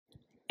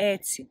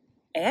Etsy.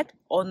 Add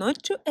or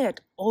not to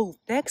add all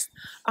text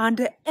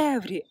under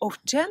every of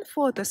 10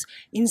 photos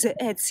in the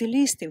Etsy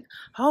listing.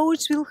 How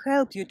it will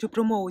help you to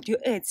promote your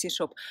Etsy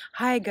shop.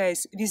 Hi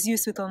guys, with you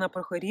Svetlana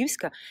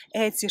Prokhorivska,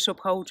 Etsy shop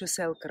how to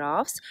sell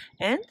crafts,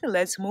 and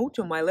let's move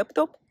to my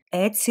laptop.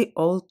 Etsy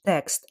all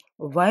text.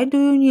 Why do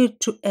you need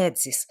to add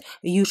this?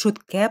 You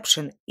should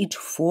caption each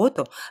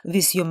photo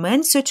with your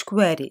main search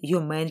query,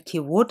 your main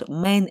keyword,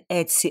 main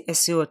Etsy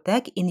SEO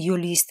tag in your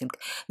listing.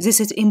 This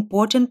is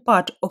important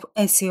part of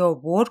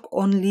SEO work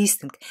on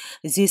listing.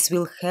 This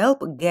will help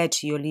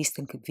get your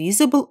listing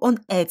visible on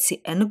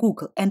Etsy and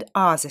Google and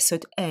other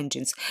search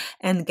engines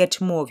and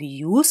get more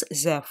views,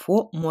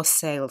 therefore more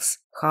sales.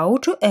 How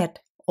to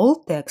add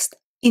all text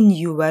in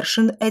new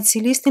version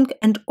Etsy listing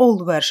and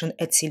old version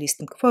Etsy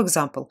listing. For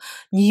example,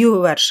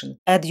 new version,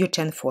 add your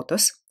 10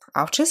 photos.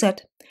 After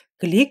that,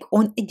 click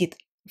on Edit,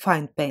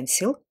 find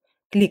pencil,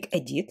 click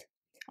Edit.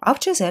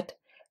 After that,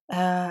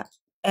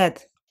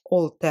 add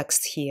all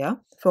text here,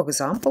 for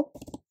example.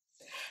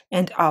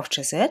 And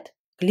after that,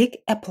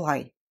 click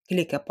Apply.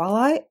 Click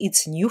Apply,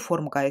 it's new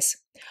form, guys.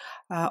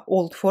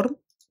 Old form,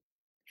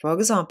 for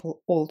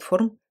example, old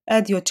form,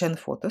 add your 10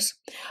 photos,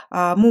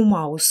 move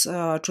mouse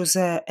to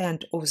the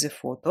end of the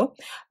photo,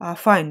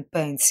 find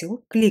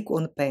pencil, click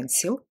on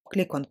pencil,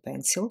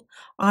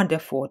 under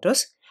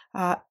photos,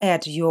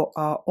 add your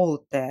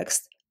old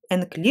text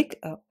and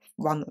click,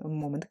 one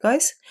moment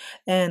guys,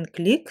 and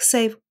click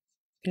save,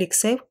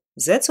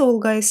 that's all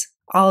guys.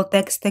 I'll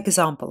text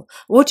example.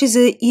 What is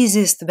the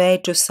easiest way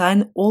to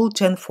sign all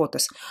 10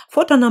 photos?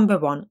 Photo number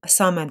 1,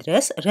 some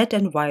address, red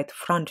and white,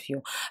 front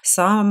view.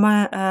 Some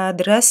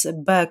address,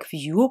 back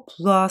view,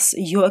 plus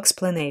your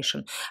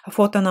explanation.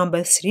 Photo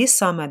number 3,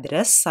 some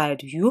address, side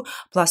view,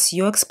 plus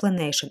your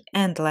explanation.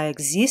 And like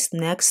this,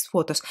 next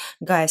photos.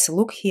 Guys,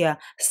 look here.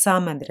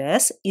 Some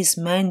address is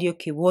main your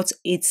keywords.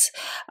 It's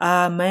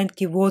main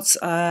keywords,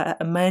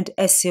 main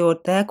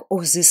SEO tag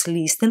of this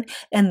listing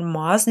and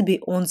must be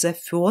on the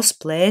first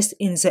place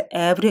in the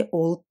every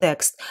old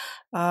text.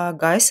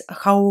 Guys,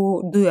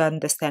 how do you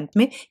understand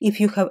me? If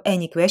you have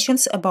any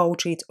questions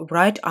about it,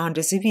 write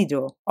under the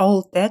video.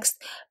 All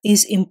text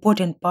is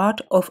important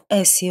part of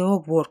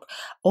SEO work.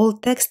 All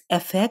text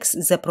affects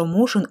the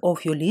promotion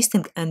of your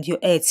listing and your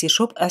Etsy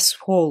shop as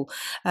whole.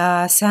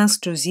 Thanks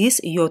to this,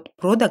 your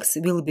products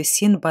will be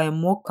seen by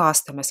more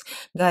customers.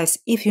 Guys,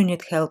 if you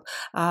need help,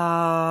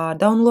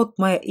 download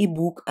my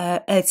ebook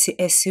Etsy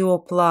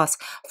SEO Plus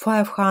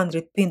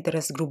 500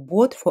 Pinterest group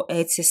bot for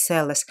Etsy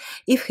sellers.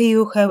 If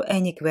you have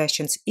any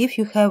questions, if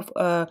you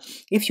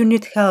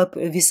need help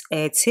with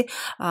Etsy,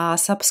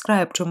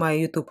 subscribe to my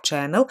YouTube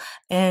channel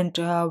and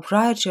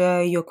write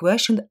your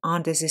question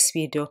under this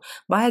video.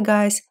 Bye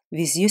guys,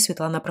 with you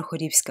Svetlana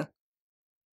Prokhorivska.